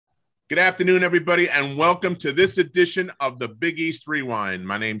Good afternoon, everybody, and welcome to this edition of the Big East Rewind.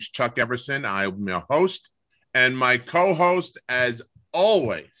 My name's Chuck Everson. I'm your host, and my co-host, as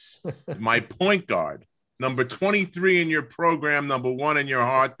always, my point guard, number 23 in your program, number 1 in your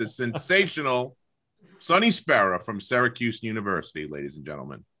heart, the sensational Sonny Spera from Syracuse University, ladies and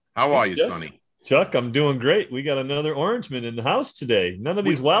gentlemen. How are you, Sonny? Chuck, I'm doing great. We got another Orangeman in the house today. None of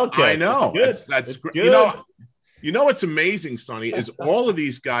these Wildcats. I know. That's great. You know what's amazing, Sonny, is all of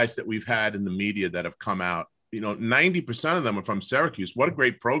these guys that we've had in the media that have come out, 90% of them are from Syracuse. What a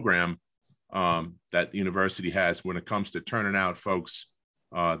great program that the university has when it comes to turning out folks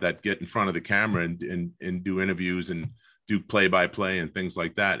that get in front of the camera and do interviews and do play-by-play and things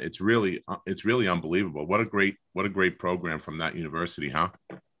like that. It's really unbelievable. What a great program from that university, huh?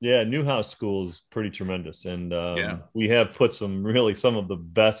 Yeah, Newhouse School is pretty tremendous. And we have put some of the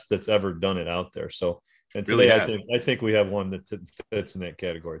best that's ever done it out there. So, and today I think we have one that fits in that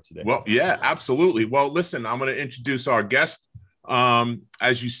category today. Well, yeah, absolutely. Well, listen, I'm going to introduce our guest.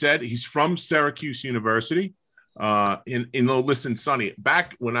 As you said, he's from Syracuse University. Listen, Sonny,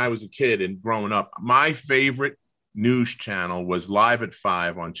 back when I was a kid and growing up, my favorite news channel was Live at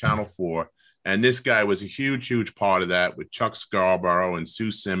 5 on Channel 4. And this guy was a huge part of that with Chuck Scarborough and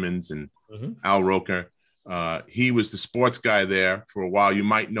Sue Simmons and Al Roker. He was the sports guy there for a while. You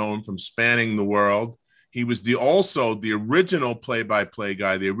might know him from Spanning the World. He was also the original play-by-play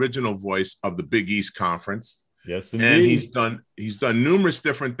guy, the original voice of the Big East Conference. Yes, indeed. And he's done numerous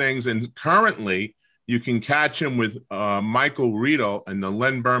different things. And currently, you can catch him with Michael Rito and the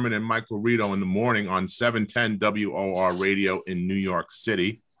Len Berman and Michael Rito in the morning on 710 WOR Radio in New York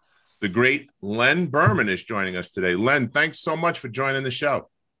City. The great Len Berman is joining us today. Len, thanks so much for joining the show.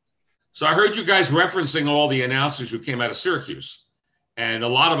 So I heard you guys referencing all the announcers who came out of Syracuse. And a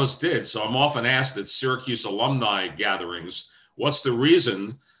lot of us did. So I'm often asked at Syracuse alumni gatherings, what's the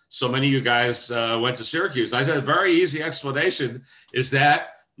reason so many of you guys went to Syracuse? And I said, a very easy explanation is that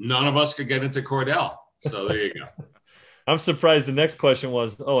none of us could get into Cornell. So there you go. I'm surprised the next question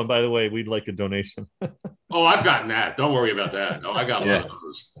was, and by the way, we'd like a donation. Oh, I've gotten that. Don't worry about that. No, I got a lot of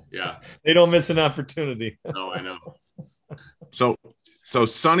those. Yeah. They don't miss an opportunity. No, I know. So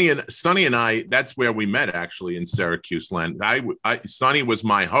Sonny and I, that's where we met actually in Syracuse, Len. Sonny was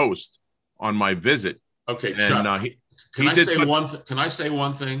my host on my visit. Okay, Chuck, can I say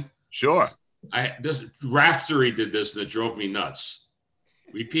one thing? Sure. Raftery did this and it drove me nuts.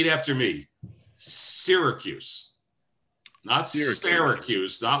 Repeat after me. Syracuse. Not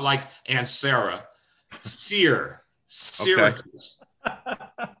Syracuse, not like Aunt Sarah. Syracuse.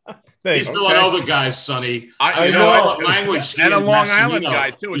 He's Villanova guys, Sonny. I know what language. And a Long Island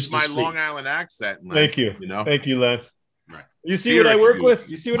guy too. It's my Long Island accent. Len, Thank you. Thank you, Len. Right. You see what I work with?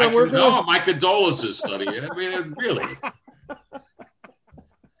 You see what I'm working with? No, my condolences, Sonny. I mean, really.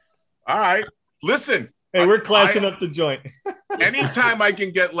 All right. Listen. Hey, we're classing up the joint. Anytime I can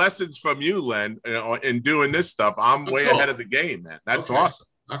get lessons from you, Len, in doing this stuff, I'm way ahead of the game, man. That's awesome.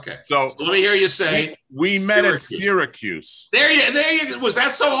 Okay. So let me hear you say we met at Syracuse. There you was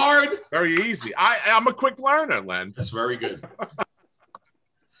that so hard? Very easy. I'm a quick learner, Len. That's very good.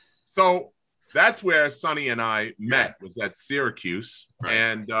 So that's where Sonny and I met, was at Syracuse. Right.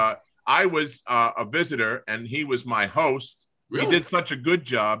 And I was a visitor and he was my host. Really? He did such a good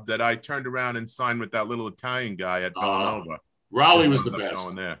job that I turned around and signed with that little Italian guy at Villanova. Raleigh was the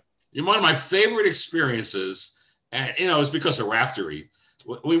best. You're one of my favorite experiences. And, it's because of Raftery.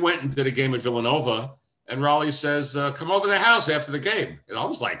 We went and did a game at Villanova, and Raleigh says, come over to the house after the game. And I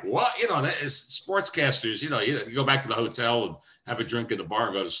was like, what? As sportscasters, you go back to the hotel and have a drink in the bar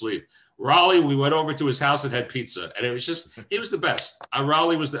and go to sleep. Raleigh, we went over to his house and had pizza, and it was the best. I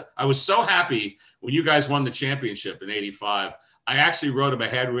was so happy when you guys won the championship in '85. I actually wrote him a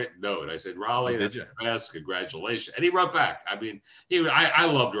handwritten note. I said, Raleigh, that's the best. Congratulations. And he wrote back. I mean, I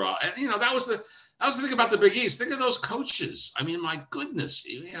loved Raleigh. And, that was the thing about the Big East. Think of those coaches. I mean, my goodness.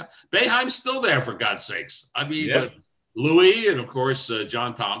 Boeheim's still there, for God's sakes. I mean, Louis and, of course,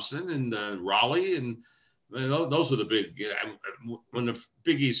 John Thompson and Raleigh. And those were the big when the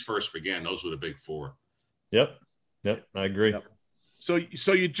Big East first began, those were the big four. Yep, I agree. Yep.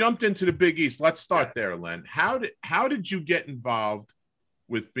 So you jumped into the Big East. Let's start there, Len. How did you get involved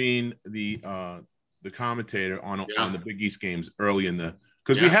with being the commentator on the Big East games early in the –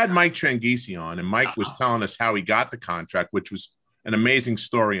 because we had Mike Tranghese on, and Mike was telling us how he got the contract, which was an amazing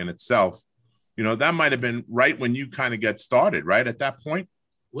story in itself. That might have been right when you kind of get started, right, at that point?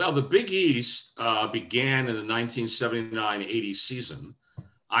 Well, the Big East began in the 1979-80 season.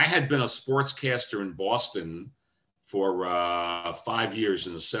 I had been a sportscaster in Boston for 5 years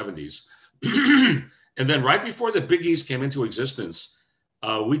in the 70s. And then right before the Big East came into existence,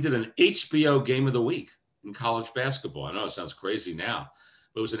 we did an HBO game of the week in college basketball. I know it sounds crazy now,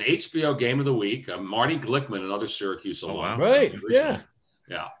 but it was an HBO game of the week. Marty Glickman, another Syracuse alum. Wow. Right. Yeah.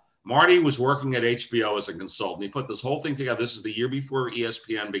 Yeah. Marty was working at HBO as a consultant. He put this whole thing together. This is the year before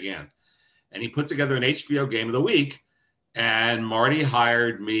ESPN began. And he put together an HBO game of the week. And Marty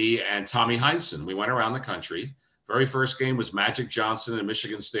hired me and Tommy Heinsohn. We went around the country. Very first game was Magic Johnson and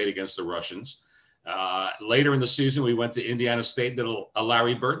Michigan State against the Russians. Later in the season, we went to Indiana State, did a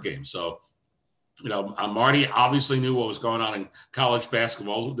Larry Bird game. So, Marty obviously knew what was going on in college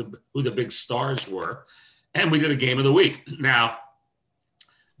basketball, who the big stars were. And we did a game of the week. Now,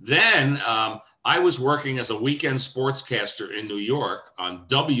 then I was working as a weekend sportscaster in New York on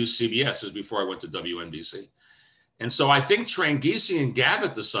WCBS. This is before I went to WNBC. And so I think Tranghese and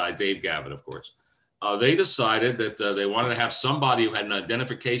Gavitt Dave Gavitt, of course, they decided that they wanted to have somebody who had an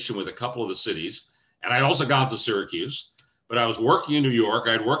identification with a couple of the cities. And I'd also gone to Syracuse, but I was working in New York.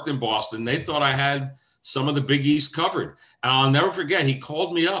 I'd worked in Boston. They thought I had some of the Big East covered. And I'll never forget, he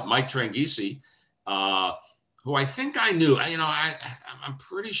called me up, Mike Tranghese, who I think I knew. I'm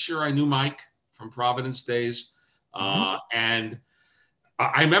pretty sure I knew Mike from Providence days. And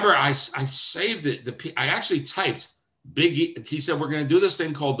I remember I saved it. I actually typed Big East. He said, we're going to do this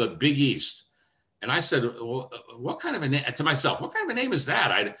thing called the Big East. And I said, well, what kind of a name, to myself, what kind of a name is that?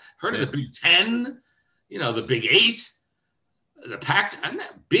 I'd heard of the Big Ten, the Big Eight, the Pac,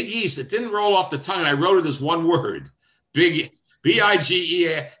 Big East. It didn't roll off the tongue. And I wrote it as one word, Big,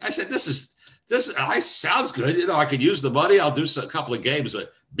 B-I-G-E-A. I said, this sounds good. I could use the money. I'll do a couple of games,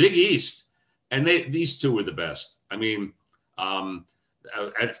 but Big East. And these two were the best. I mean,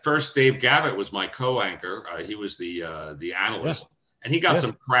 at first, Dave Gavitt was my co-anchor. He was the analyst. Yeah. And he got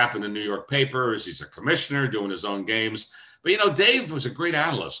some crap in the New York papers. He's a commissioner doing his own games. But, Dave was a great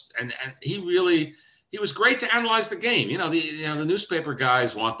analyst. And he was great to analyze the game. The newspaper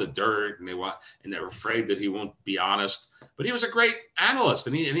guys want the dirt and they're afraid that he won't be honest. But he was a great analyst.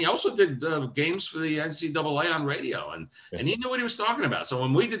 And he also did games for the NCAA on radio. And he knew what he was talking about. So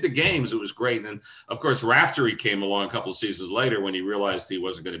when we did the games, it was great. And then, of course, Raftery came along a couple of seasons later when he realized he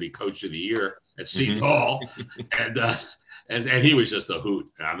wasn't going to be coach of the year at Seton Hall. And he was just a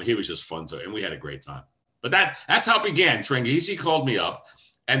hoot. I mean, he was just fun and we had a great time. But that's how it began. Tranghese called me up,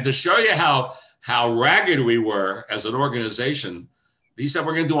 and to show you how ragged we were as an organization, he said,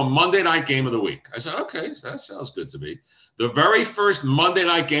 we're going to do a Monday night game of the week. I said, okay, that sounds good to me. The very first Monday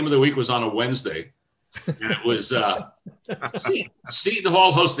night game of the week was on a Wednesday. And it was Seton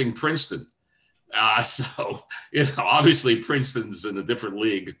Hall hosting Princeton. So, obviously Princeton's in a different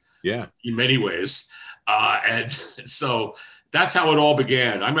league in many ways. And so that's how it all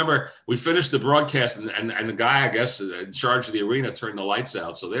began. I remember we finished the broadcast and the guy, I guess, in charge of the arena turned the lights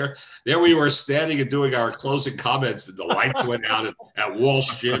out. So there we were standing and doing our closing comments, and the lights went out at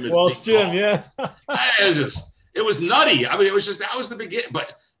Walsh Gym. Walsh Gym, yeah. It was nutty. I mean, that was the beginning.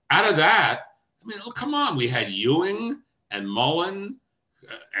 But out of that, I mean, come on, we had Ewing and Mullen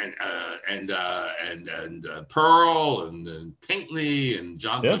and Pearl and Pinckney and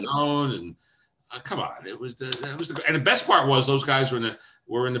John Pannone and. Come on, it was and the best part was those guys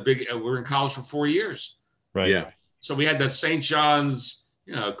were in college for 4 years. Right. Yeah. So we had that St. John's,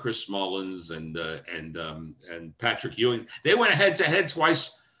 Chris Mullins and Patrick Ewing. They went head to head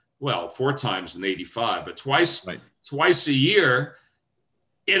twice, 4 times in '85, but twice a year.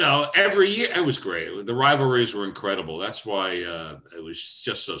 Every year it was great. The rivalries were incredible. That's why it was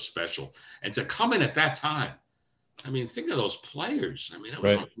just so special. And to come in at that time, I mean, think of those players. I mean, it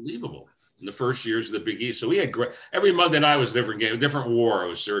was unbelievable. In the first years of the Big East. So we had every Monday night was a different game, a different war. It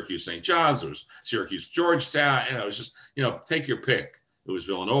was Syracuse St. John's, it was Syracuse Georgetown, and it was just, take your pick. It was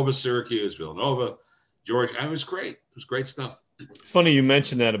Villanova, Syracuse, Villanova, Georgia. It was great. It was great stuff. It's funny you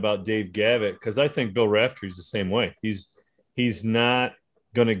mentioned that about Dave Gavitt, because I think Bill Raftery's the same way. He's not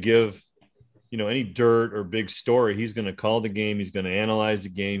going to give, any dirt or big story. He's going to call the game. He's going to analyze the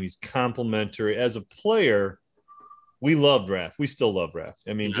game. He's complimentary. As a player, we loved Raf. We still love Raf.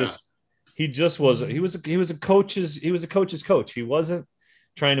 I mean, he was a coach's coach. He wasn't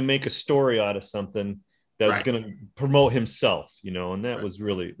trying to make a story out of something that was going to promote himself, and that was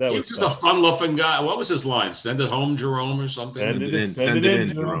really he was just a fun-loving guy. What was his line? Send it home, Jerome, or something. Send it in,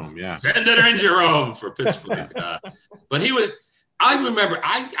 Jerome. Yeah, send it in, Jerome, for Pittsburgh. But he was. I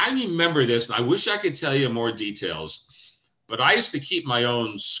remember this, and I wish I could tell you more details. But I used to keep my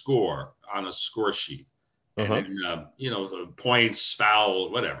own score on a score sheet, and points, foul,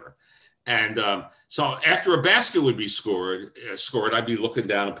 whatever. And so after a basket would be scored, I'd be looking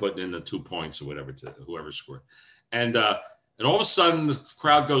down and putting in the 2 points or whatever to whoever scored. And all of a sudden the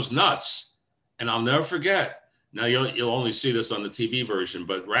crowd goes nuts. And I'll never forget, Now you'll only see this on the TV version,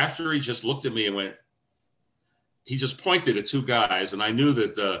 but Raftery just looked at me and went. He just pointed at two guys, and I knew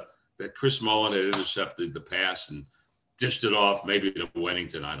that that Chris Mullen had intercepted the pass and dished it off, maybe to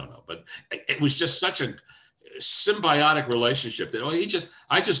Wennington. I don't know, but it was just such a symbiotic relationship that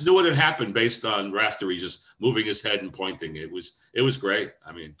I just knew what had happened based on Raftery just moving his head and pointing. It was great.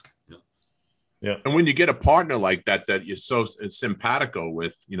 I mean. Yeah. And when you get a partner like that you're so simpatico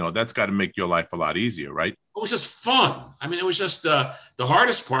with, that's got to make your life a lot easier, right? It was just fun. I mean, it was just the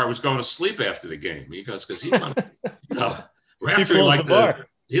hardest part was going to sleep after the game because he, Raftery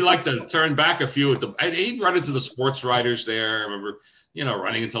liked to turn back a few he'd run into the sports writers there. I remember,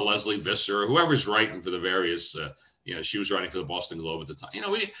 running into Leslie Visser or whoever's writing for the various, she was writing for the Boston Globe at the time.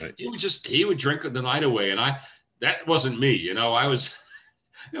 He would drink the night away, and that wasn't me.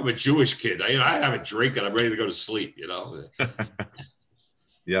 I'm a Jewish kid. I have a drink and I'm ready to go to sleep.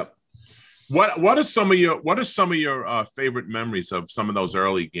 Yep. What are some of your favorite memories of some of those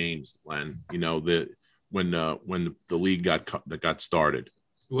early games, Len? When the league got started.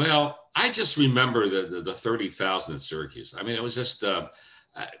 Well, I just remember the 30,000 at Syracuse. I mean, it was just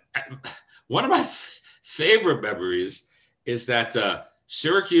one of my favorite memories is that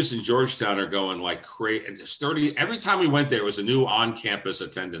Syracuse and Georgetown are going like crazy. Every time we went there, it was a new on-campus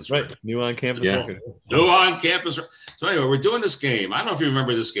attendance. Right, new on-campus record. New on-campus. So anyway, we're doing this game. I don't know if you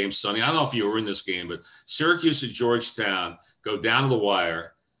remember this game, Sonny. I don't know if you were in this game, but Syracuse and Georgetown go down to the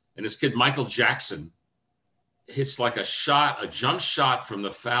wire, and this kid, Michael Jackson, hits like a jump shot from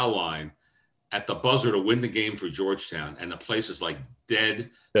the foul line at the buzzer to win the game for Georgetown, and the place is like dead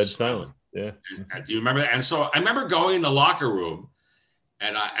silent. Yeah. And do you remember that? And so I remember going in the locker room.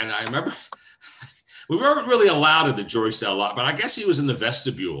 And I remember we weren't really allowed in the Georgetown lot, but I guess he was in the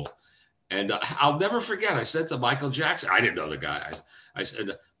vestibule. And I'll never forget. I said to Michael Jackson, I didn't know the guy. I said,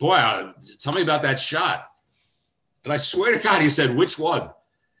 boy, tell me about that shot. And I swear to God, he said, which one?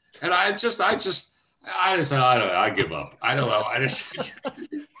 And I just I don't know. I give up. I don't know. I just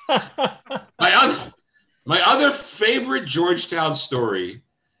my other favorite Georgetown story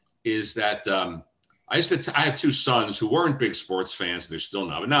is that I have two sons who weren't big sports fans. They're still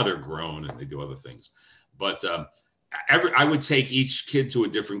not, but now they're grown and they do other things. But I would take each kid to a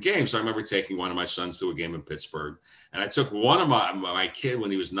different game. So I remember taking one of my sons to a game in Pittsburgh, and I took one of my kid when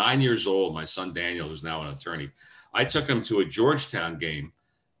he was 9 years old. My son Daniel, who's now an attorney, I took him to a Georgetown game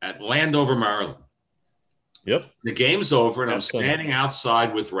at Landover, Maryland. Yep. The game's over, and I'm standing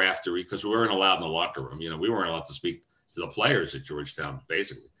outside with Raftery because we weren't allowed in the locker room. We weren't allowed to speak to the players at Georgetown,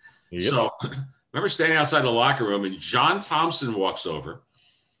 basically. Yep. So. Remember standing outside the locker room, and John Thompson walks over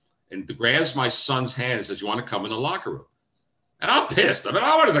and grabs my son's hand and says, "You want to come in the locker room?" And I'm pissed. I mean,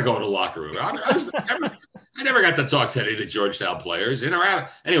 I wanted to go to the locker room. I never got to talk to any of the Georgetown players, in or out.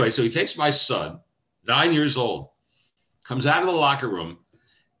 Anyway, so he takes my son, 9 years old, comes out of the locker room,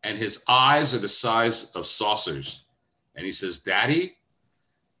 and his eyes are the size of saucers. And he says, "Daddy,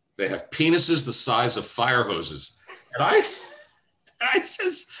 they have penises the size of fire hoses." And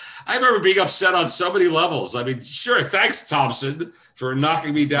I remember being upset on so many levels. I mean, sure, thanks, Thompson, for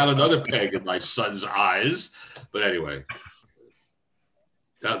knocking me down another peg in my son's eyes. But anyway,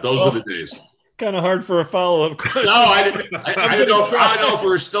 those were the days. Kind of hard for a follow-up question. No, I didn't know if we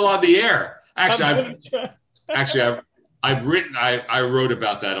were still on the air. Actually, I wrote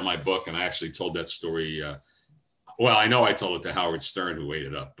about that in my book, and I actually told that story. Well, I know I told it to Howard Stern, who ate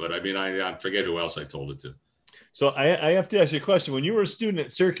it up. But I mean, I forget who else I told it to. So I have to ask you a question. When you were a student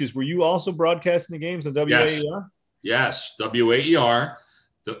at Syracuse, were you also broadcasting the games on WAER? Yes, WAER.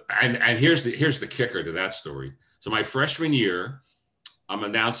 And here's the kicker to that story. So my freshman year, I'm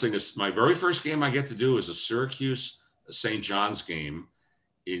announcing this. My very first game I get to do is a Syracuse St. John's game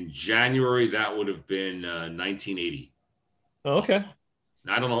in January. That would have been 1980. Oh, okay.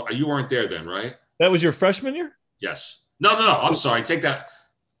 Now, I don't know. You weren't there then, right? That was your freshman year? Yes. No. I'm sorry.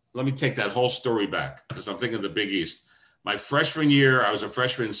 Let me take that whole story back because I'm thinking of the Big East. My freshman year, I was a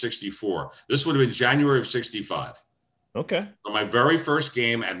freshman in 64. This would have been January of 65. Okay. So my very first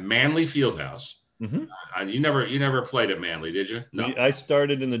game at Manley Fieldhouse. Mm-hmm. You never played at Manley, did you? No. I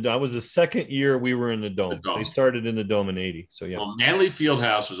started in the dome. I was the second year we were in the dome. They started in the dome in 80. So, yeah. Well, Manley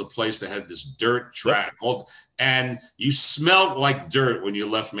Fieldhouse was a place that had this dirt track. Yep. And you smelled like dirt when you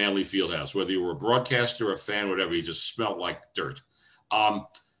left Manley Fieldhouse, whether you were a broadcaster, a fan, whatever. You just smelled like dirt.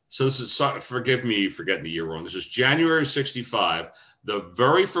 So this is, forgive me for getting the year wrong. This is January of 65. The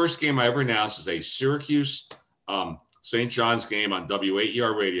very first game I ever announced is a Syracuse St. John's game on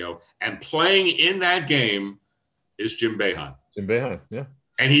W8ER radio. And playing in that game is Jim Boeheim. Jim Boeheim, yeah.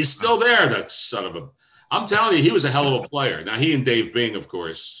 And he's still there, the son of a... I'm telling you, he was a hell of a player. Now, he and Dave Bing, of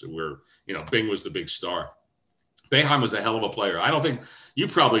course, Bing was the big star. Boeheim was a hell of a player. I don't think you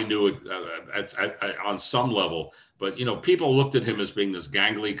probably knew it on some level, but people looked at him as being this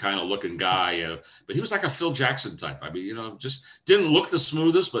gangly kind of looking guy. But he was like a Phil Jackson type. I mean, just didn't look the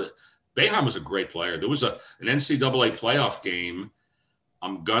smoothest, but Boeheim was a great player. There was an NCAA playoff game.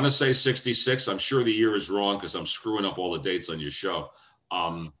 I'm gonna say 66. I'm sure the year is wrong because I'm screwing up all the dates on your show.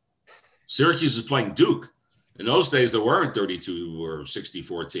 Syracuse is playing Duke. In those days, there weren't 32 or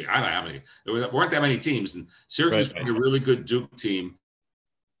 64 teams. I don't know how many. There weren't that many teams. And Syracuse played a really good Duke team.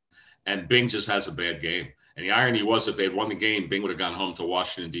 And Bing just has a bad game. And the irony was, if they had won the game, Bing would have gone home to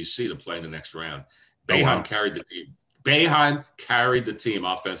Washington, D.C. to play in the next round. Boeheim carried the team. Boeheim carried the team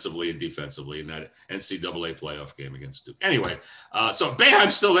offensively and defensively in that NCAA playoff game against Duke. Anyway, so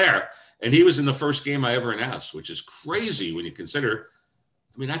Boeheim's still there. And he was in the first game I ever announced, which is crazy when you consider,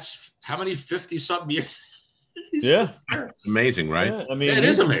 I mean, that's how many 50-something years. Amazing, right? Yeah, I mean, it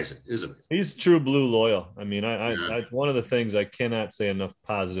is amazing. It is amazing. He's true blue loyal. I mean, I one of the things I cannot say enough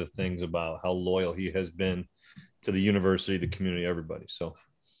positive things about how loyal he has been to the university, the community, everybody. So,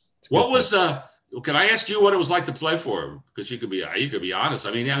 what was can I ask you what it was like to play for him? Because you could be honest.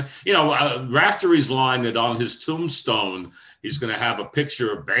 I mean, Raftery's line that on his tombstone he's going to have a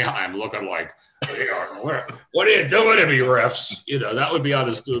picture of Boeheim looking like, what are you doing to me, refs? That would be on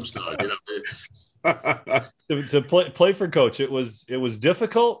his tombstone. To play for Coach, it was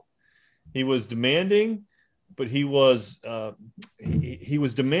difficult. He was demanding, but he was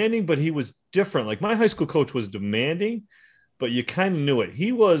demanding, but he was different. Like my high school coach was demanding, but you kind of knew it.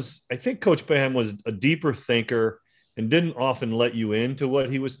 I think Coach Boeheim was a deeper thinker and didn't often let you into what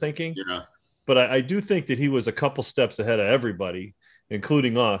he was thinking. Yeah. But I do think that he was a couple steps ahead of everybody,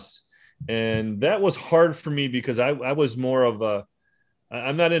 including us. And that was hard for me because I was more of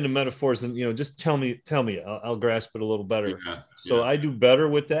I'm not into metaphors and, just tell me, I'll grasp it a little better. So I do better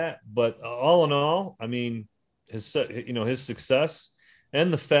with that. But all in all, I mean, his success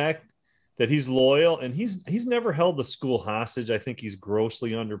and the fact that he's loyal and he's never held the school hostage. I think he's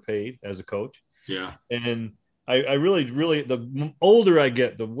grossly underpaid as a coach. Yeah. And I really, the older I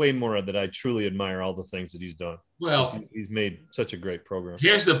get, the way more that I truly admire all the things that he's done. Well, he's made such a great program.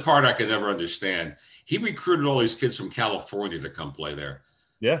 Here's the part I can never understand. He recruited all these kids from California to come play there.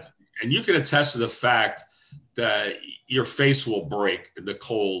 Yeah. And you can attest to the fact that your face will break in the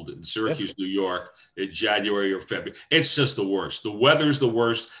cold in Syracuse, New York in January or February. It's just the worst. The weather's the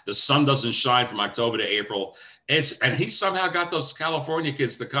worst. The sun doesn't shine from October to April. And he somehow got those California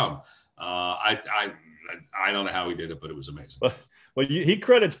kids to come. I don't know how he did it, but it was amazing. Well, he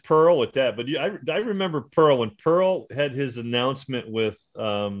credits Pearl with that, but I remember Pearl when Pearl had his announcement with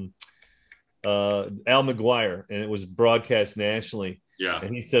Al McGuire, and it was broadcast nationally. Yeah,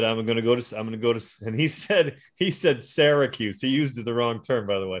 and he said, "I'm going to go to," and he said Syracuse. He used the wrong term,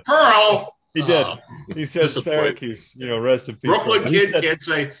 by the way. Pearl. He did. He said Syracuse. Rest in peace. Brooklyn kid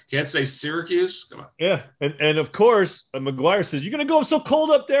can't say Syracuse. Come on. Yeah, and of course McGuire says, "You're gonna go so cold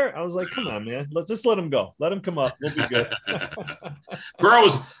up there." I was like, "Come on, man. Let's just let him go. Let him come up. We'll be good." Pearl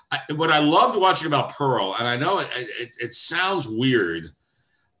was what I loved watching about Pearl, and I know it sounds weird.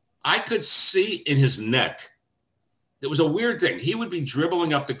 I could see in his neck. It was a weird thing. He would be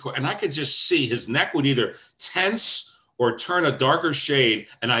dribbling up the court, and I could just see his neck would either tense or turn a darker shade,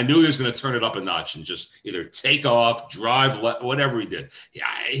 and I knew he was going to turn it up a notch and just either take off, drive, whatever he did. Yeah,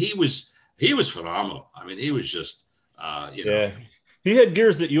 he was phenomenal. I mean, he was just, He had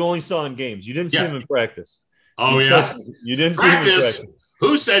gears that you only saw in games. You didn't see him in practice. Oh, you didn't see him in practice.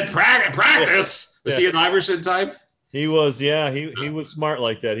 Who said practice? Was he an Everson type? He was, he was smart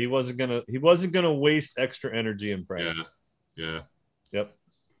like that. He wasn't gonna waste extra energy in practice. Yeah. Yep.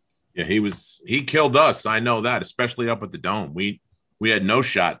 Yeah, he killed us. I know that, especially up at the Dome. We had no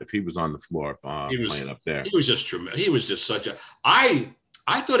shot if he was on the floor playing up there. He was just tremendous. He was just such a. I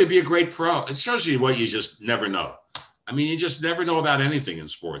thought he'd be a great pro. It shows you what you just never know. I mean, you just never know about anything in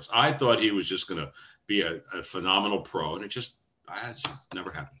sports. I thought he was just going to be a phenomenal pro, and it just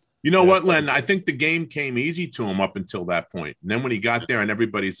never happened. You know what, Len? I think the game came easy to him up until that point. And then when he got there and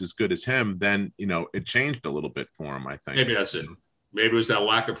everybody's as good as him, then, it changed a little bit for him, I think. Maybe that's it. Maybe it was that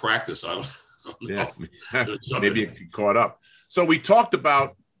lack of practice. I don't know. Yeah, maybe it caught up. So we talked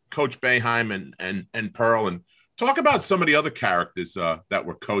about Coach Boeheim and Pearl, and talk about some of the other characters that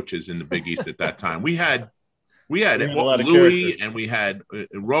were coaches in the Big East at that time. We had Louis, and we had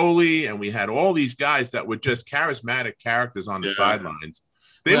Rowley, and we had all these guys that were just charismatic characters on the sidelines.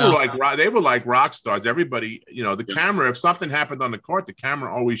 They were like rock stars. Everybody, the camera, if something happened on the court, the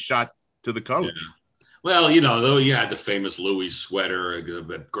camera always shot to the coach. Yeah. Well, though you had the famous Louis sweater,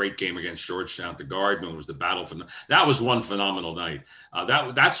 a great game against Georgetown at the Garden. It was the battle for that was one phenomenal night.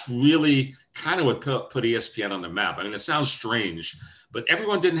 That's really kind of what put ESPN on the map. I mean, it sounds strange, but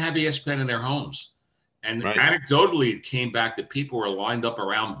everyone didn't have ESPN in their homes. And anecdotally, it came back that people were lined up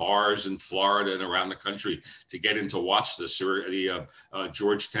around bars in Florida and around the country to get in to watch the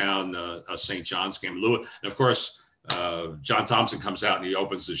Georgetown St. John's game. And of course, John Thompson comes out and he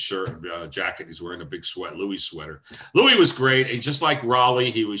opens his shirt jacket. He's wearing a big Louis sweater. Louis was great. And just like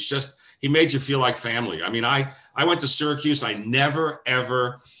Raleigh, he made you feel like family. I mean, I went to Syracuse. I never,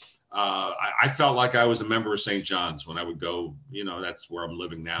 ever, I felt like I was a member of St. John's when I would go, that's where I'm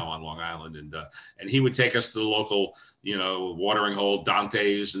living now on Long Island. And he would take us to the local, watering hole,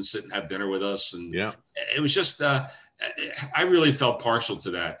 Dante's, and sit and have dinner with us. And it was just, I really felt partial to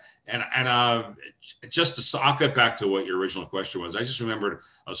that. And I'll get back to what your original question was. I just remembered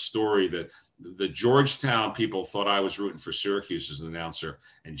a story that the Georgetown people thought I was rooting for Syracuse as an announcer.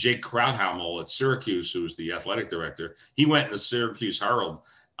 And Jake Krauthamel at Syracuse, who was the athletic director, he went in the Syracuse Herald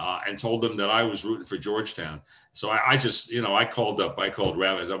and told them that I was rooting for Georgetown. So I just, I called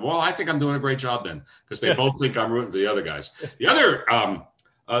Raleigh. I said, well, I think I'm doing a great job then, because they both think I'm rooting for the other guys. The other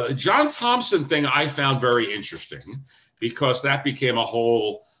John Thompson thing I found very interesting, because that became a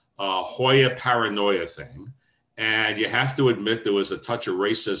whole Hoya paranoia thing. And you have to admit there was a touch of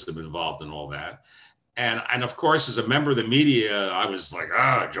racism involved in all that. And of course, as a member of the media, I was like,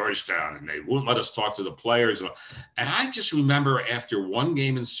 Georgetown, and they wouldn't let us talk to the players. And I just remember after one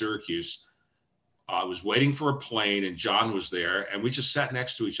game in Syracuse, I was waiting for a plane and John was there, and we just sat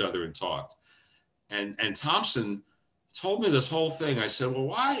next to each other and talked. And Thompson told me this whole thing. I said, well,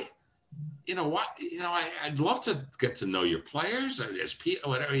 why? I'd love to get to know your players as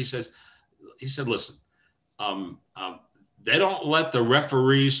people, whatever. He said, listen, they don't let the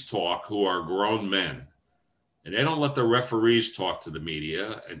referees talk, who are grown men, and they don't let the referees talk to the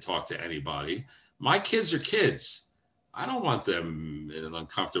media and talk to anybody. My kids are kids. I don't want them in an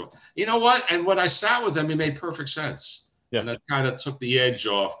uncomfortable, you know what? And when I sat with him, it made perfect sense. Yeah. And that kind of took the edge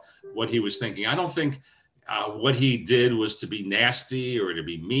off what he was thinking. I don't think what he did was to be nasty or to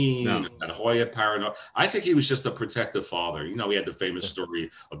be mean, that Hoya paranoia. I think he was just a protective father. He had the famous story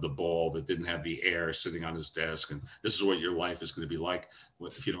of the ball that didn't have the air sitting on his desk, and this is what your life is going to be like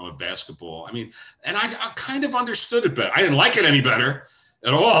if you don't have basketball. I mean, and I kind of understood it better. I didn't like it any better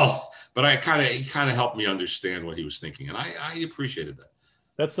at all, but he kind of helped me understand what he was thinking, and I appreciated that.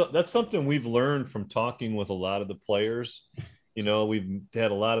 That's something we've learned from talking with a lot of the players. We've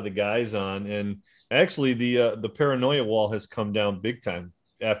had a lot of the guys on, and actually the paranoia wall has come down big time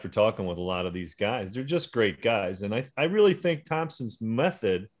after talking with a lot of these guys. They're just great guys. And I really think Thompson's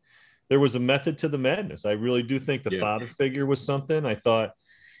method, there was a method to the madness. I really do think the father figure was something. I thought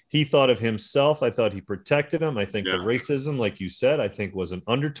he thought of himself. I thought he protected him. I think the racism, like you said, I think was an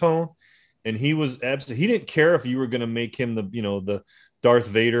undertone. And he was absolutely, he didn't care if you were going to make him the Darth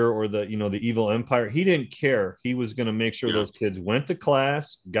Vader or the evil empire. He didn't care. He was going to make sure those kids went to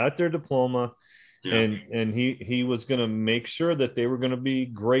class, got their diploma, and he was going to make sure that they were going to be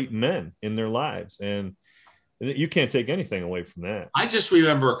great men in their lives. And you can't take anything away from that. I just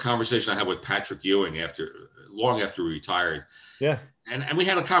remember a conversation I had with Patrick Ewing long after we retired. Yeah. And we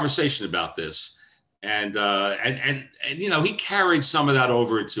had a conversation about this. And he carried some of that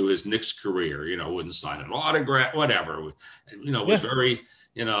over to his Knicks career, wouldn't sign an autograph, whatever, was very,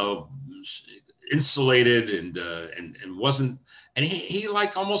 insulated and wasn't, and he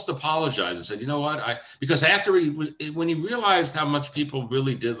like almost apologized and said, you know what, because after when he realized how much people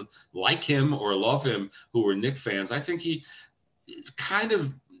really did like him or love him who were Knicks fans, I think he kind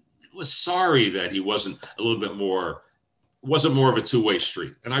of was sorry that he wasn't more of a two-way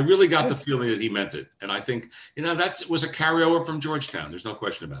street. And I really got the feeling that he meant it. And I think, that was a carryover from Georgetown. There's no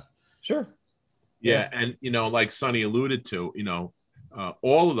question about it. Sure. Yeah. And, like Sonny alluded to,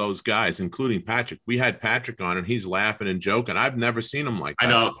 all of those guys, including Patrick, we had Patrick on and he's laughing and joking. I've never seen him like that. I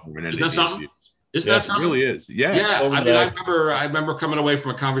know. Isn't that something? Isn't that something? It really is. Yeah. Yeah. I remember coming away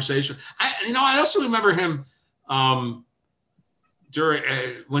from a conversation. I also remember him during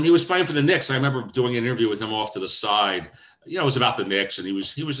when he was playing for the Knicks. I remember doing an interview with him off to the side. It was about the Knicks, and he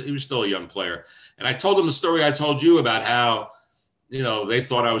was still a young player. And I told him the story I told you about how, they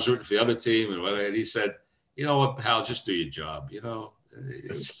thought I was rooting for the other team, and he said, "You know what, pal, just do your job."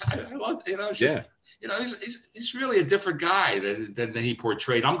 I love, he's really a different guy than he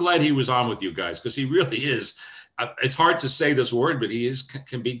portrayed. I'm glad he was on with you guys, because he really is. It's hard to say this word, but he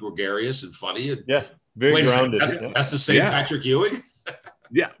can be gregarious and funny. And, very grounded. That's the same Patrick Ewing.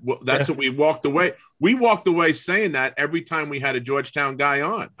 Yeah, well, that's what we walked away. We walked away saying that every time we had a Georgetown guy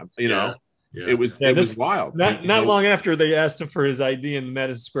on. It was wild. Not long after they asked him for his ID in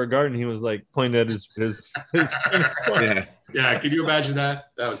Madison Square Garden, he was like pointing at his Yeah, can you imagine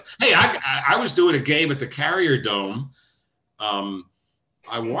that? That was. Hey, I was doing a game at the Carrier Dome.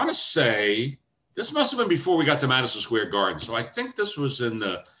 I want to say this must have been before we got to Madison Square Garden. So I think this was in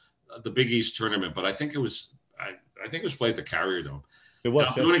the Big East tournament, but I think it was played at the Carrier Dome. It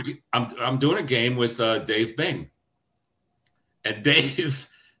was. I'm doing a game with Dave Bing, and Dave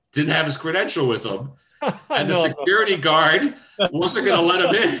didn't have his credential with him, and the security guard wasn't going to let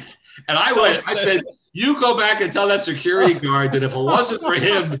him in. And I said, you go back and tell that security guard that if it wasn't for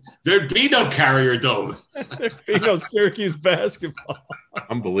him, there'd be no Carrier Dome. There'd be no Syracuse basketball.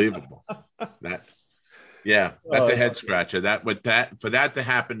 Unbelievable. That's a head scratcher. For that to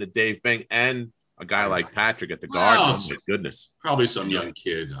happen to Dave Bing and a guy like Patrick at the Garden, oh my goodness. Probably some young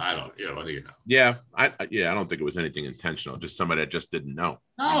kid. I don't, what do you know? Yeah, I don't think it was anything intentional. Just somebody that just didn't know.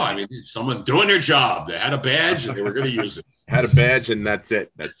 No, I mean, someone doing their job. They had a badge and they were going to use it. Had a badge and that's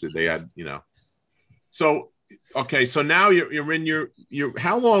it. They had, So, okay, so now you're in your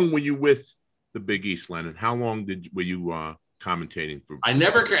how long were you with the Big East, Lennon? How long were you commentating for? I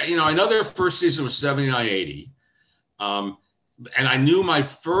never, I know their first season was 79-80. And I knew my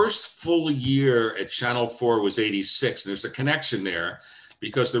first full year at Channel 4 was 86. And there's a connection there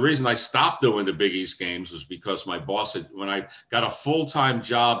because the reason I stopped doing the Big East games was because my boss when I got a full-time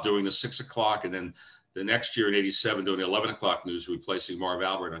job doing the 6 o'clock and then the next year in 87 doing the 11 o'clock news, replacing Marv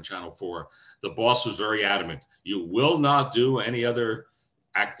Albert on Channel 4, the boss was very adamant. You will not do any other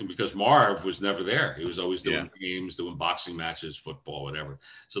acting because Marv was never there. He was always doing games, doing boxing matches, football, whatever.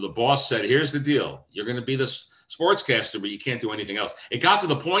 So the boss said, here's the deal. You're going to be the sportscaster, but you can't do anything else. It got to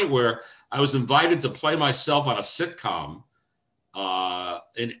the point where I was invited to play myself on a sitcom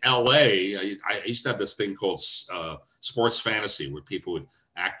in LA. I used to have this thing called Sports Fantasy where people would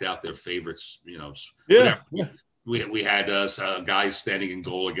act out their favorites, Yeah. We had a guy standing in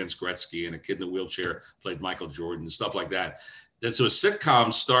goal against Gretzky and a kid in a wheelchair played Michael Jordan and stuff like that. And so a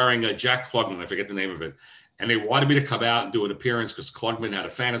sitcom starring Jack Klugman, I forget the name of it. And they wanted me to come out and do an appearance because Klugman had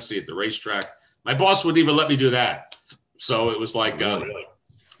a fantasy at the racetrack. My boss wouldn't even let me do that. So it was like,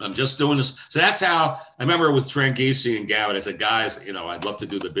 I'm just doing this. So that's how I remember with Tranghese and Gavitt. I said, guys, I'd love to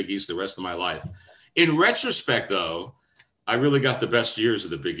do the Big East the rest of my life. In retrospect, though, I really got the best years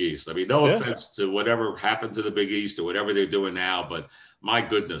of the Big East. I mean, no offense to whatever happened to the Big East or whatever they're doing now, but my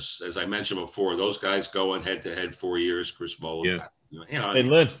goodness, as I mentioned before, those guys going head to head 4 years, Chris Bowen. Yeah. Hey,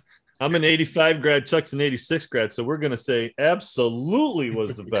 Lynn, I'm an 85 grad, Chuck's an 86 grad, so we're going to say absolutely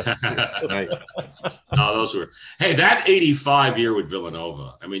was the best year. Right. No, those were. Hey, that 85 year with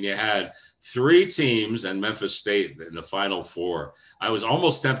Villanova, I mean, you had 3 teams and Memphis State in the Final Four. I was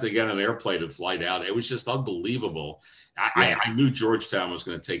almost tempted to get on an airplane and fly down. It was just unbelievable. I knew Georgetown was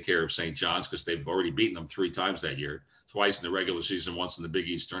going to take care of St. John's because they've already beaten them 3 times that year, twice in the regular season, once in the Big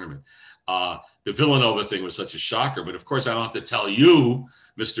East tournament. The Villanova thing was such a shocker. But, of course, I don't have to tell you,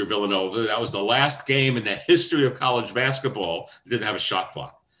 Mr. Villanova, that was the last game in the history of college basketball that didn't have a shot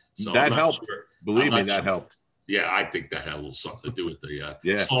clock. So that helped. Sure. Believe me, that helped. Yeah, I think that had a little something to do with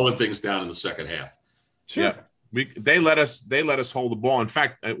the slowing things down in the second half. Sure. Yeah. They let us hold the ball. In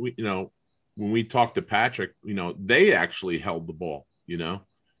fact, when we talked to Patrick, they actually held the ball,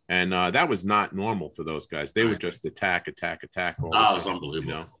 and that was not normal for those guys. They would just attack. All it was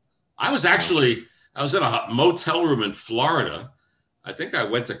unbelievable. I was in a motel room in Florida. I think I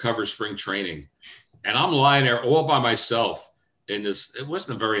went to cover spring training, and I'm lying there all by myself in this. It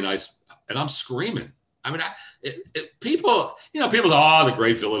wasn't very nice, and I'm screaming. I mean, people say, "Oh, the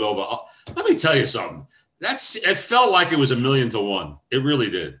great Villanova." Oh, let me tell you something. It felt like it was 1,000,000 to 1. It really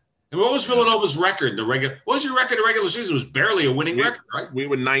did. And what was Villanova's record? What was your record in the regular season? It was barely a winning record, right? We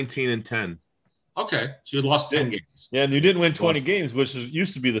were 19-10. Okay, so you lost 10 games. Yeah, and you didn't win 20 games, which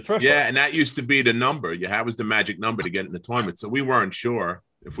used to be the threshold. Yeah, and that used to be the number. Yeah, that was the magic number to get in the tournament. So we weren't sure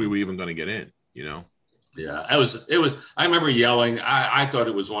if we were even going to get in. Yeah, it was. I remember yelling. I thought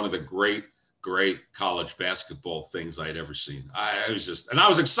it was one of the great college basketball things I had ever seen. I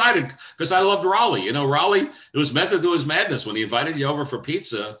was excited because I loved Raleigh. Raleigh, it was method to his madness. When he invited you over for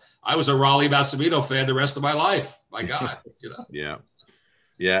pizza, I was a Raleigh Massimino fan the rest of my life. My God, Yeah.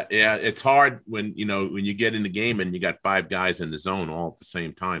 It's hard when you get in the game and you got 5 guys in the zone all at the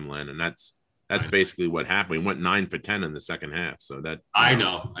same time, Len, and that's basically what happened. We went 9 for 10 in the second half. So that I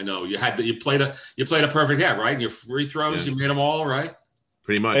know. You played a perfect half, right? And your free throws, you made them all right.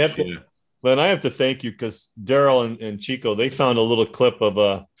 Pretty much. But I have to thank you because Daryl and Chico, they found a little clip of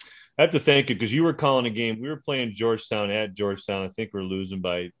I have to thank you because you were calling a game. We were playing Georgetown at Georgetown. I think we were losing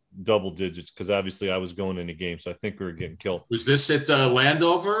by double digits because obviously I was going in the game. So I think we were getting killed. Was this at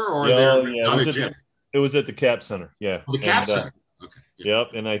Landover or it was at the Cap Center. Yeah. The Cap Center. Okay. Yeah. Yep.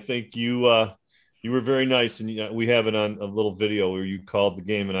 And I think you You were very nice, and we have it on a little video where you called the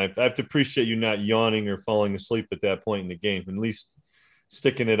game, and I have to appreciate you not yawning or falling asleep at that point in the game, at least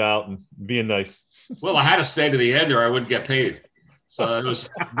sticking it out and being nice. Well, I had to stay to the end or I wouldn't get paid. So it was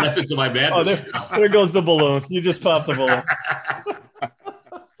method to my madness. There goes the balloon. You just popped the balloon.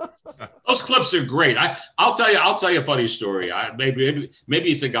 Those clips are great. I'll tell you a funny story. Maybe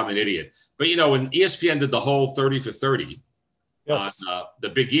you think I'm an idiot, but when ESPN did the whole 30 for 30 on the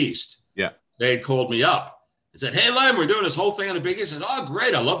Big East, they had called me up and said, "Hey, Len, we're doing this whole thing on the Big East." I said, "Oh,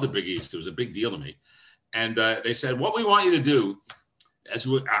 great. I love the Big East." It was a big deal to me. And they said, "What we want you to do,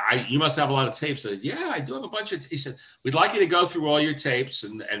 you must have a lot of tapes." I said, "Yeah, I do have a bunch of." He said, "We'd like you to go through all your tapes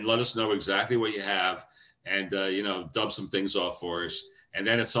and let us know exactly what you have and, dub some things off for us. And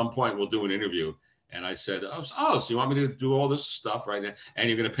then at some point we'll do an interview." And I said, "Oh, so you want me to do all this stuff right now? And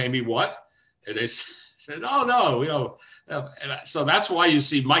you're going to pay me what?" And they said, "Oh, no, we don't." And so that's why you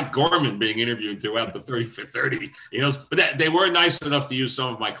see Mike Gorman being interviewed throughout the 30 for 30, but they were nice enough to use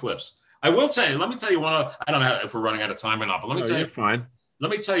some of my clips. I will tell you, let me tell you one. I don't know if we're running out of time or not, but let me tell you. Fine. Let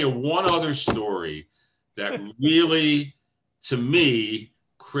me tell you one other story that really, to me,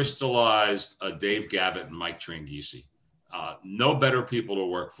 crystallized Dave Gavitt and Mike Tranghese. No better people to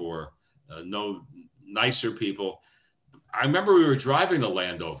work for, no nicer people. I remember we were driving to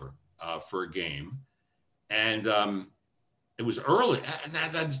Landover for a game, and it was early.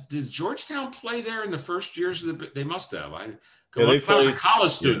 Did Georgetown play there in the first years of they must have. I was a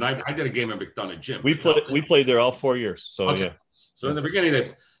college student. I did a game at McDonough Gym. We played there all 4 years. So okay. Yeah. So in the beginning,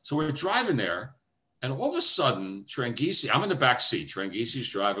 so we're driving there, and all of a sudden, Tranghese, I'm in the back seat. Tranghese's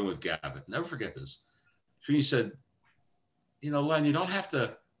driving with Gavitt. Never forget this. Tranghese said, "Len, you don't have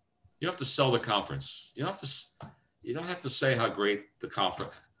to sell the conference. You don't have to say how great the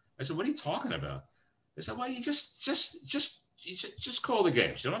conference." I said, "What are you talking about?" They said, "Well, you just call the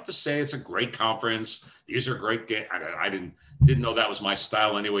games. You don't have to say it's a great conference. These are great games." I didn't know that was my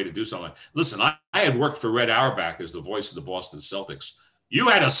style anyway to do something. Listen, I had worked for Red Auerbach as the voice of the Boston Celtics. You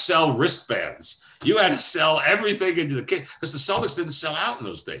had to sell wristbands. You had to sell everything into the game because the Celtics didn't sell out in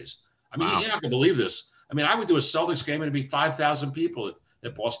those days. I mean, You're not going to believe this. I mean, I would do a Celtics game and it'd be 5,000 people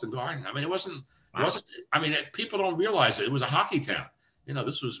at Boston Garden. I mean, it wasn't. People don't realize it. It was a hockey town.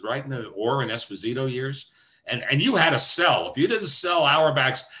 This was right in the Orr and Esposito years. And you had to sell. If you didn't sell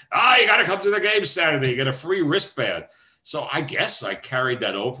Auerbach's, you got to come to the game Saturday. You get a free wristband. So I guess I carried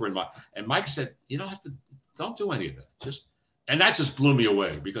that over and Mike said, don't do any of that. And that just blew me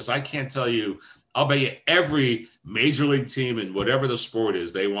away because I can't tell you, I'll bet you every major league team in whatever the sport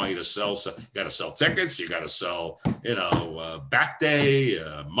is, they want you to sell. So you got to sell tickets. You got to sell, back day,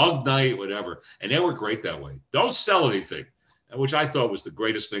 mug night, whatever. And they were great that way. Don't sell anything, which I thought was the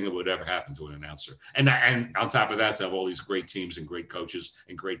greatest thing that would ever happen to an announcer. And on top of that, to have all these great teams and great coaches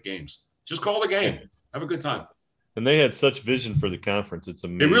and great games. Just call the game. Have a good time. And they had such vision for the conference. It's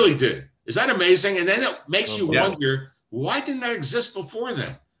amazing. They really did. Is that amazing? And then it makes you wonder, why didn't that exist before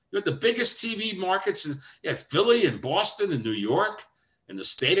then? You had the biggest TV markets in Philly and Boston and New York and the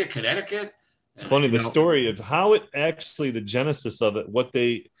state of Connecticut. It's funny, the story of how it actually, the genesis of it,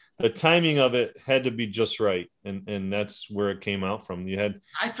 the timing of it had to be just right. And that's where it came out from. I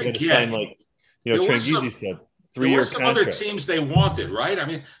forget. Tranghese said 3-year there were some other contract. teams they wanted, right? I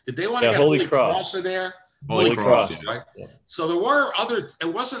mean, did they want to get Holy Cross there? Holy Cross, right? Yeah. So there were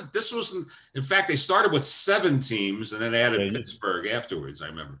this wasn't, in fact, they started with 7 teams and then they added Pittsburgh afterwards, I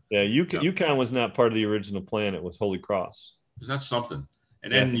remember. Yeah, UConn was not part of the original plan. It was Holy Cross. That's something.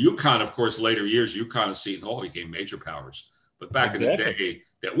 And then UConn, of course, later years, UConn and Seton Hall became major powers. But back in the day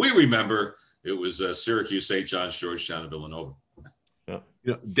that we remember, it was Syracuse, St. John's, Georgetown, and Villanova.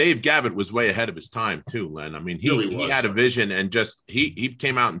 Dave Gavitt was way ahead of his time too, Len. I mean, he had a vision and just he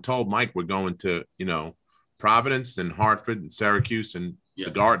came out and told Mike, we're going to, Providence and Hartford and Syracuse and the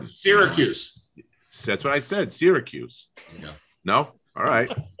Garden. Syracuse. That's what I said. Syracuse. Yeah. No? All right.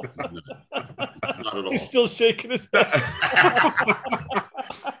 Not at all. He's still shaking his head.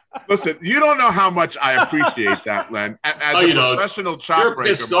 Listen, you don't know how much I appreciate that, Len. As a professional chop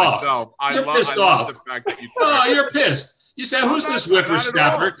breaker myself, I love the fact that you're pissed. You said, who's this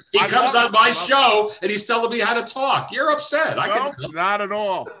whippersnapper? He comes on my show and he's telling me how to talk. You're upset. Not at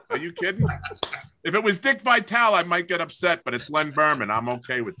all. Are you kidding? If it was Dick Vitale, I might get upset, but it's Len Berman. I'm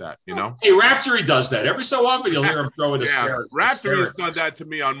okay with that, Hey, Raftery does that. Every so often you'll hear him throw it a Raftery has done that to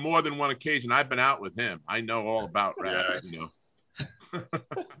me on more than one occasion. I've been out with him. I know all about Raftery,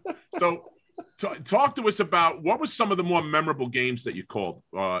 So talk to us about what was some of the more memorable games that you called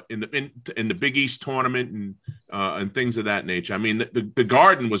in the Big East tournament and things of that nature. I mean, the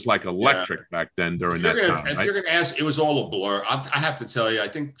Garden was like electric back then during that time. If you're going to ask, it was all a blur. I have to tell you, I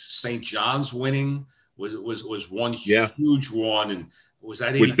think St. John's winning was one huge one, and was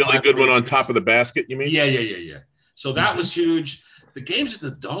that with Billy Goodwin on top of the basket? You mean? Yeah. So that was huge. The games at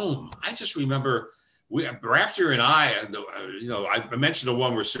the Dome, I just remember. Rafter and I mentioned the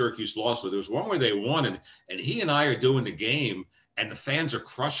one where Syracuse lost, but there was one where they won, and he and I are doing the game, and the fans are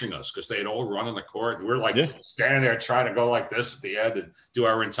crushing us because they had all run on the court, and we're like standing there trying to go like this at the end and do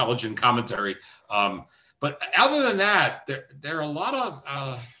our intelligent commentary. But other than that, there are a lot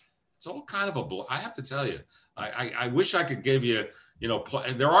of it's all kind of I have to tell you, I wish I could give you.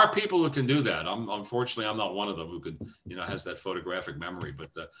 There are people who can do that. Unfortunately, I'm not one of them who could, has that photographic memory.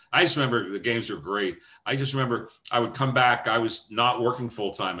 But I just remember the games were great. I just remember I would come back. I was not working full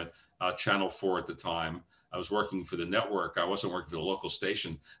time at Channel 4 at the time. I was working for the network. I wasn't working for the local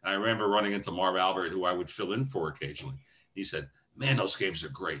station. And I remember running into Marv Albert, who I would fill in for occasionally. He said, "Man, those games are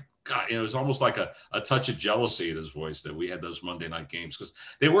great." God, it was almost like a touch of jealousy in his voice that we had those Monday night games because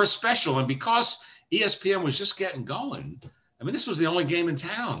they were special. And because ESPN was just getting going, I mean, this was the only game in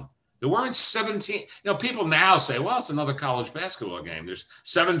town. There weren't 17. People now say, well, it's another college basketball game. There's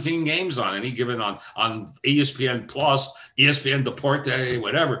 17 games on any given on ESPN Plus, ESPN Deporte,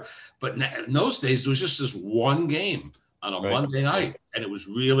 whatever. But in those days, there was just this one game on a Monday night. And it was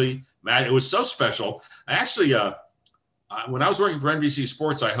really mad. It was so special. I actually, when I was working for NBC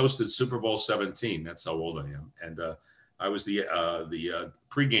Sports, I hosted Super Bowl 17. That's how old I am. And I was the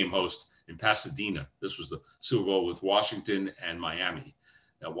pregame host in Pasadena. This was the Super Bowl with Washington and Miami.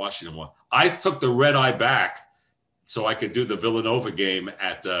 Washington won. I took the red eye back so I could do the Villanova game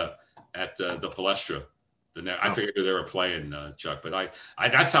at the Palestra. I figured they were playing, Chuck, but I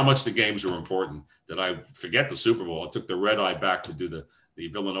that's how much the games were important that I forget the Super Bowl. I took the red eye back to do the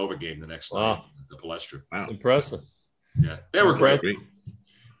Villanova game the next night at the Palestra. Wow. Impressive. Yeah, they were great.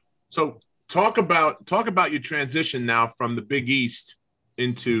 So talk about your transition now from the Big East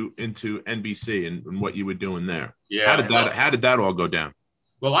into NBC and what you were doing there. Yeah. How did that all go down?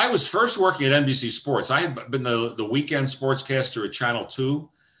 Well, I was first working at NBC Sports. I had been the weekend sportscaster at Channel 2.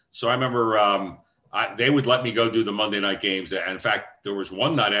 So I remember they would let me go do the Monday night games. And in fact, there was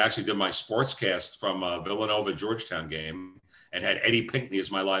one night I actually did my sportscast from a Villanova-Georgetown game and had Eddie Pinckney as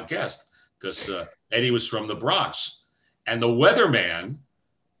my live guest because Eddie was from the Bronx. And the weatherman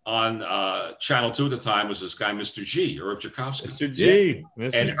on Channel 2 at the time was this guy, Mr. G, Irv Jakovsky. Mr. G. Yeah.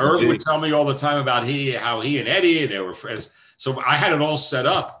 And Irv would tell me all the time about how he and Eddie, and they were friends. So I had it all set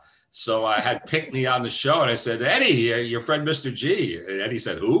up. So I had Pinckney on the show, and I said, "Eddie, your friend Mr. G." And Eddie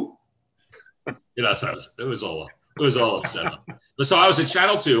said, "Who?" So it was all a setup. So I was at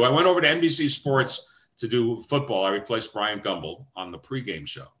Channel 2. I went over to NBC Sports to do football. I replaced Brian Gumbel on the pregame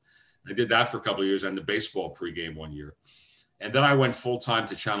show. I did that for a couple of years and the baseball pregame one year. And then I went full-time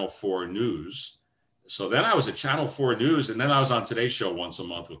to Channel 4 News. So then I was at Channel 4 News, and then I was on Today's Show once a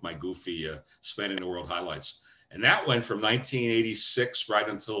month with my goofy Spanning the World highlights. And that went from 1986 right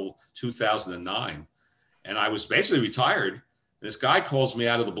until 2009. And I was basically retired. And this guy calls me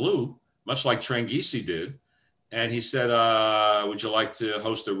out of the blue, much like Tranghese did. And he said, would you like to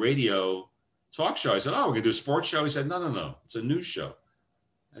host a radio talk show? I said, oh, we're going to do a sports show. He said, no, it's a news show.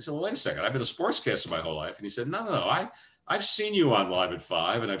 I said, well, wait a second. I've been a sportscaster my whole life. And he said, no. I've seen you on Live at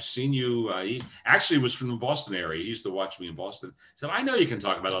 5, and I've seen you. He actually was from the Boston area. He used to watch me in Boston. He said, I know you can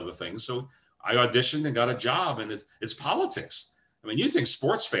talk about other things. So I auditioned and got a job, and it's politics. I mean, you think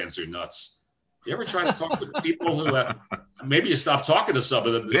sports fans are nuts. You ever try to talk to people who maybe you stop talking to some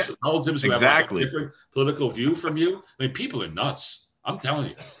of them, relatives who have a different political view from you? I mean, people are nuts. I'm telling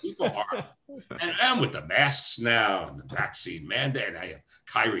you, people are. And with the masks now and the vaccine mandate, and I have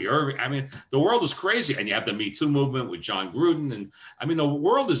Kyrie Irving. I mean, the world is crazy. And you have the Me Too movement with John Gruden. And I mean, the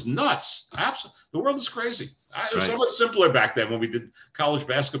world is nuts. Absolutely. The world is crazy. It was so much simpler back then when we did college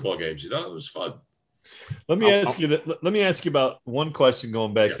basketball games. It was fun. Let me ask you about one question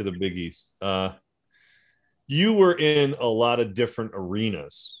going back to the Big East. You were in a lot of different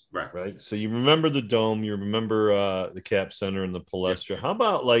arenas. Right. So you remember the Dome, you remember the Cap Center and the Palestra. How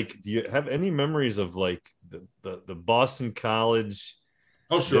about do you have any memories of the Boston College?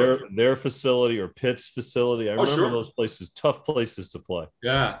 Oh, sure. Their facility or Pitt's facility. I remember those places, tough places to play.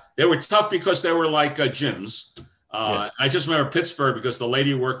 Yeah, they were tough because they were like gyms. I just remember Pittsburgh because the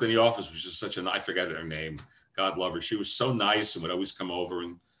lady who worked in the office was just I forget her name. God love her. She was so nice and would always come over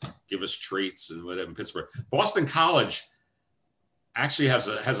and give us treats and whatever in Pittsburgh. Boston College actually has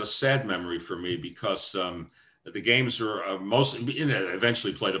a sad memory for me because The games were mostly,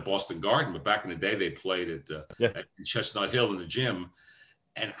 eventually played at Boston Garden, but back in the day they played at Chestnut Hill in the gym.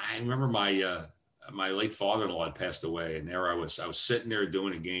 And I remember my late father-in-law had passed away, and there I was sitting there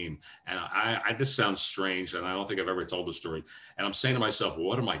doing a game, and I this sounds strange, and I don't think I've ever told the story. And I'm saying to myself,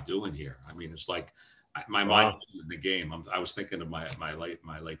 what am I doing here? I mean, it's like my mind was in the game. I was thinking of my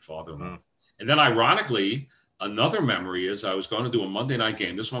late father-in-law. And then ironically, another memory is I was going to do a Monday night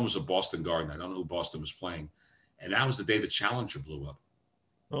game. This one was at Boston Garden. I don't know who Boston was playing. And that was the day the Challenger blew up.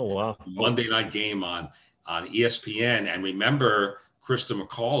 Oh, wow. Monday night game on ESPN. And remember Krista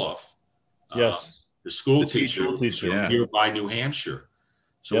McAuliffe, the school teacher from nearby New Hampshire.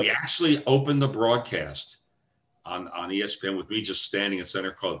 So we actually opened the broadcast on ESPN with me just standing in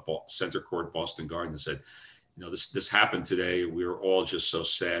center court Boston Garden and said, this happened today. We were all just so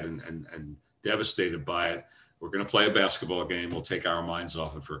sad and devastated by it. We're going to play a basketball game. We'll take our minds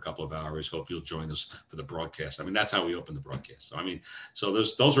off it for a couple of hours. Hope you'll join us for the broadcast. I mean, that's how we opened the broadcast. So, I mean,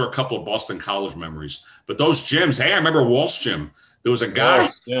 those are a couple of Boston College memories. But those gyms, hey, I remember Walsh Gym. There was a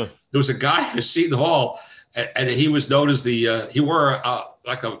guy. There was a guy at Seton Hall, and he was known as he wore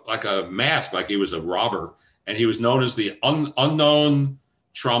like a mask, like he was a robber, and he was known as the unknown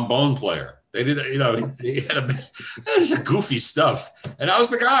trombone player. They did, he had this is goofy stuff, and I was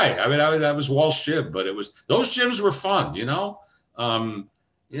the guy. I mean, that was Walsh Gym, but those gyms were fun, Then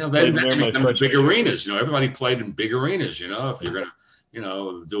the big arenas, everybody played in big arenas. If you're gonna,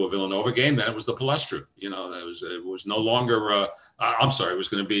 do a Villanova game, then it was the Palestra. It was no longer. I'm sorry, it was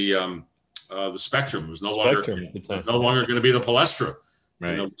going to be the Spectrum. It was no longer going to be the Palestra.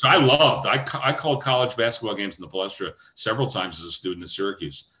 Right. So I called college basketball games in the Palestra several times as a student at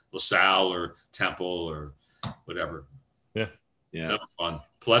Syracuse. LaSalle or Temple or whatever. Yeah. That was fun.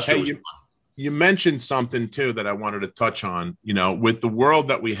 Palestra was fun. You mentioned something too that I wanted to touch on, with the world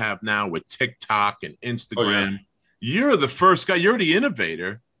that we have now with TikTok and Instagram, you're the first guy, you're the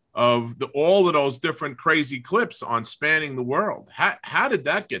innovator of all of those different crazy clips on spanning the world. How did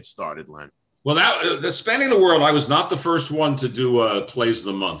that get started, Len? Well, the Spanning the World, I was not the first one to do Plays of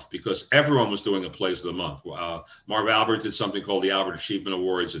the Month because everyone was doing a Plays of the Month. Marv Albert did something called the Albert Achievement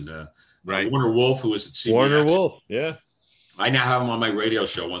Awards, and Warner Wolf, who was at CBS. Warner Wolf, yeah. I now have him on my radio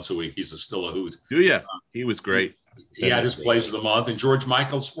show once a week. He's still a hoot. Do you? He was great. He had his Plays of the Month, and George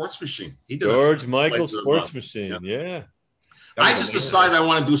Michael's Sports Machine. He did George Michael's Sports Machine, yeah. I just decided I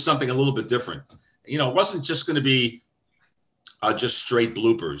want to do something a little bit different. It wasn't just going to be just straight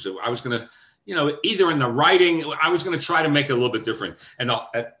bloopers. I was going to, either in the writing, I was going to try to make it a little bit different. And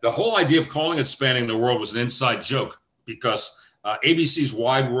the whole idea of calling it Spanning the World was an inside joke because ABC's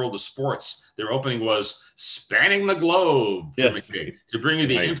Wide World of Sports, their opening was Spanning the Globe to bring you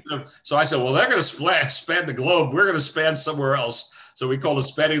the infinite. So I said, well, they're going to span the globe. We're going to span somewhere else. So we called it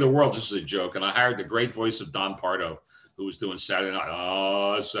Spanning the World just as a joke. And I hired the great voice of Don Pardo, who was doing Saturday Night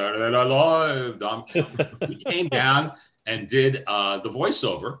Live. Don, he came down and did the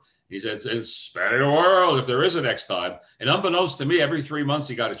voiceover. He said, it's Spanning the World if there is a next time. And unbeknownst to me, every 3 months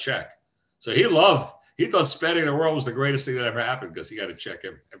he got a check. So he thought Spanning the World was the greatest thing that ever happened because he got a check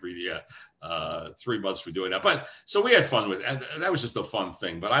every 3 months for doing that. But so we had fun with it. And that was just a fun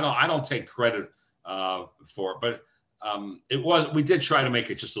thing. But I don't take credit for it. But we did try to make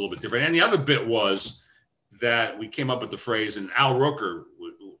it just a little bit different. And the other bit was that we came up with the phrase, and Al Roker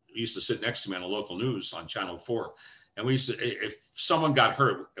used to sit next to me on the local news on Channel 4. And we used to, if someone got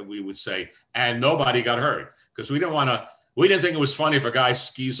hurt, we would say, and nobody got hurt. Because we didn't think it was funny if a guy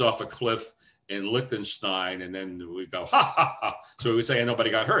skis off a cliff in Liechtenstein and then we go, ha, ha, ha. So we would say, and nobody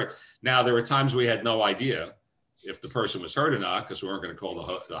got hurt. Now, there were times we had no idea if the person was hurt or not because we weren't going to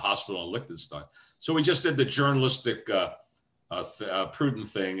call the hospital in Liechtenstein. So we just did the journalistic, prudent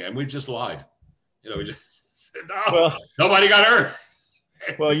thing, and we just lied. We just said, no, nobody got hurt.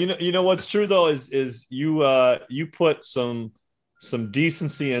 Well, you know what's true though is you put some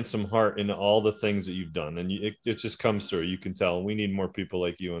decency and some heart into all the things that you've done, and it just comes through. You can tell. We need more people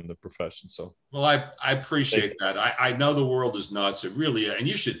like you in the profession. So, well, I appreciate that. I know the world is nuts. It really is. And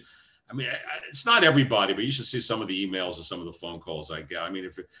you should. I mean, it's not everybody, but you should see some of the emails and some of the phone calls I get. I mean,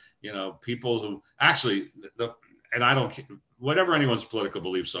 if people who actually and I don't care. Whatever anyone's political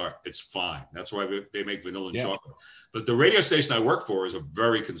beliefs are, it's fine. That's why they make vanilla and chocolate. But the radio station I work for is a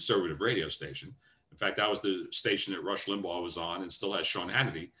very conservative radio station. In fact, that was the station that Rush Limbaugh was on and still has Sean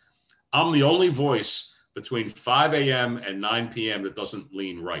Hannity. I'm the only voice between 5 a.m. and 9 p.m. that doesn't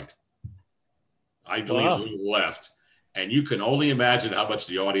lean right. I lean a little left. And you can only imagine how much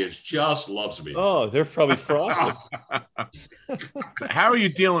the audience just loves me. Oh, they're probably frosted. How are you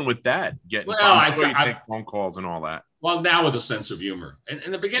dealing with that? You take phone calls and all that. Well, now with a sense of humor. And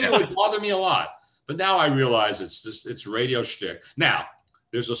in the beginning, it would bother me a lot. But now I realize it's radio shtick. Now,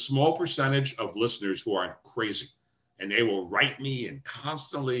 there's a small percentage of listeners who aren't crazy, and they will write me and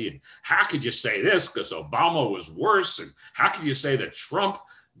constantly, and how could you say this? Because Obama was worse. And how could you say that Trump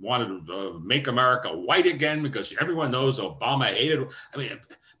wanted to make America white again? Because everyone knows Obama hated. I mean,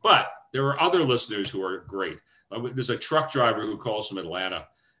 but there are other listeners who are great. There's a truck driver who calls from Atlanta,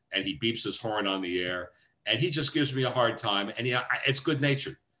 and he beeps his horn on the air, and he just gives me a hard time. And it's good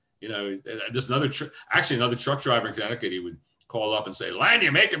natured. You know, there's another truck driver in Connecticut. He would call up and say, "Len,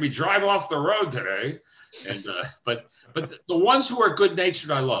 you're making me drive off the road today." And but the ones who are good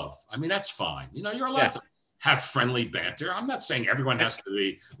natured, I love. I mean, that's fine. You know, you're allowed to have friendly banter. I'm not saying everyone has to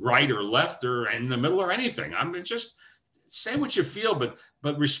be right or left or in the middle or anything. I mean, just say what you feel, but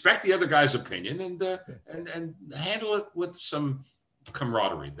respect the other guy's opinion and handle it with some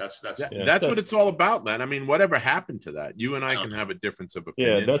camaraderie. That's what it's all about, Len. I mean, whatever happened to that? You and I can have a difference of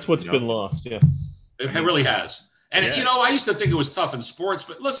opinion. Yeah, that's what's been lost. Yeah, it really has. And you know, I used to think it was tough in sports,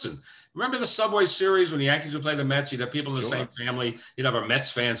 but listen, remember the Subway Series when the Yankees would play the Mets? You'd have people in the same family. You'd have a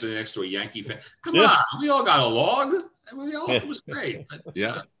Mets fan sitting next to a Yankee fan. Come on, we all got along. It was great. But,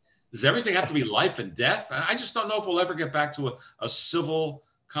 does everything have to be life and death? I just don't know if we'll ever get back to a civil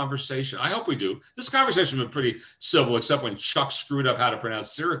conversation. I hope we do. This conversation has been pretty civil, except when Chuck screwed up how to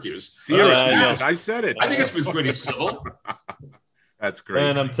pronounce Syracuse. Syracuse. I said it. I think it's been pretty civil. That's great.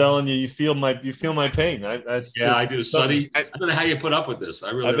 And I'm telling you, you feel my pain. I do, Sonny. I don't know how you put up with this.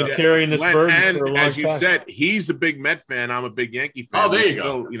 I've been carrying this burden for a long time. As you said, he's a big Met fan. I'm a big Yankee fan. Oh, there you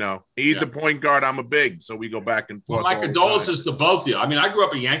go. You know, he's a point guard. I'm a big. So we go back and forth. Well, my condolences to both of you. I mean, I grew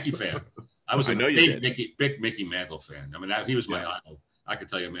up a Yankee fan. I was a big Mickey Mantle fan. I mean, he was my idol. I could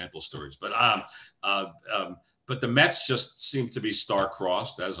tell you Mantle stories, but the Mets just seem to be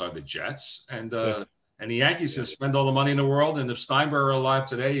star-crossed, as are the Jets, and the Yankees just spend all the money in the world. And if Steinbrenner were alive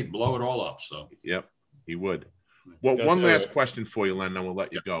today, he'd blow it all up. So he would. Well, one last question for you, Len, and we'll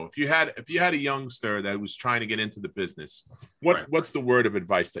let you go. If you had a youngster that was trying to get into the business, what's the word of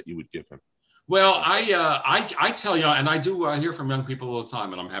advice that you would give him? Well, I tell you, and I do hear from young people all the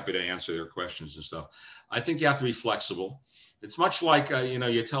time, and I'm happy to answer their questions and stuff. I think you have to be flexible. It's much like,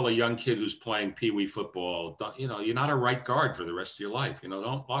 you tell a young kid who's playing peewee football, you're not a right guard for the rest of your life.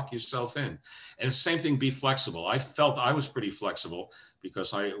 Don't lock yourself in. And the same thing, be flexible. I felt I was pretty flexible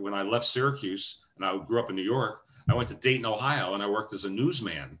because when I left Syracuse and I grew up in New York, I went to Dayton, Ohio, and I worked as a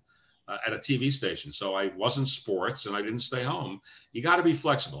newsman at a TV station. So I wasn't sports and I didn't stay home. You got to be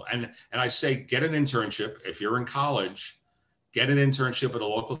flexible. And I say, get an internship. If you're in college, get an internship at a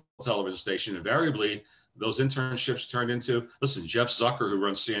local television station. Invariably, those internships turned into, listen, Jeff Zucker, who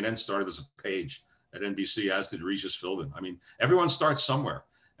runs CNN, started as a page at NBC, as did Regis Philbin. I mean, everyone starts somewhere.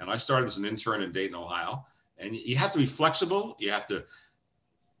 And I started as an intern in Dayton, Ohio. And you have to be flexible. You have to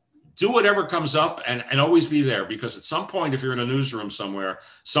do whatever comes up and always be there. Because at some point, if you're in a newsroom somewhere,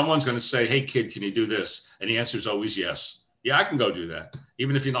 someone's going to say, "Hey, kid, can you do this?" And the answer is always yes. Yeah, I can go do that.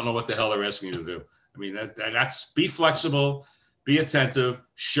 Even if you don't know what the hell they're asking you to do. I mean, that's be flexible, be attentive,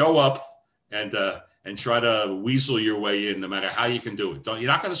 show up, and try to weasel your way in, no matter how you can do it. You're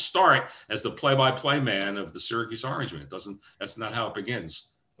not going to start as the play-by-play man of the Syracuse Orangemen. That's not how it begins.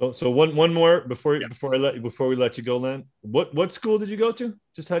 So one more before we let you go, Len. What school did you go to?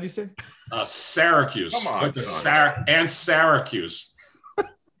 Just how do you say? Syracuse. Come on, and Syracuse.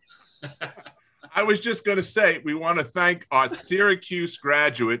 I was just going to say we want to thank our Syracuse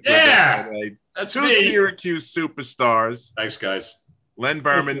graduate. That's two me. Syracuse superstars. Thanks, guys. Len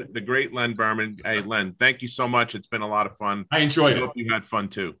Berman, the great Len Berman. Hey, Len, thank you so much. It's been a lot of fun. I enjoyed it. I hope you had fun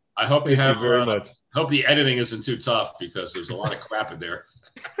too. I hope you have very much. I hope the editing isn't too tough because there's a lot of crap in there.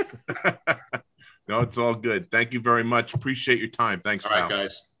 No, it's all good. Thank you very much. Appreciate your time. Thanks, all right,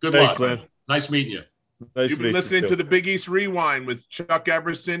 guys. Good Thanks, luck. Len. Nice meeting you. You've been listening to the Big East Rewind with Chuck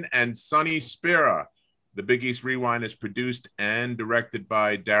Everson and Sonny Spera. The Big East Rewind is produced and directed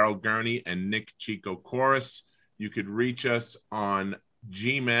by Daryl Gurney and Nick Chico Chorus. You could reach us on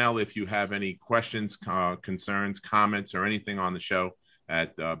Gmail if you have any questions, concerns, comments, or anything on the show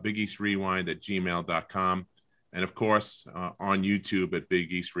at bigeastrewind@gmail.com. And, of course, on YouTube at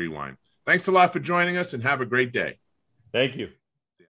Big East Rewind. Thanks a lot for joining us and have a great day. Thank you.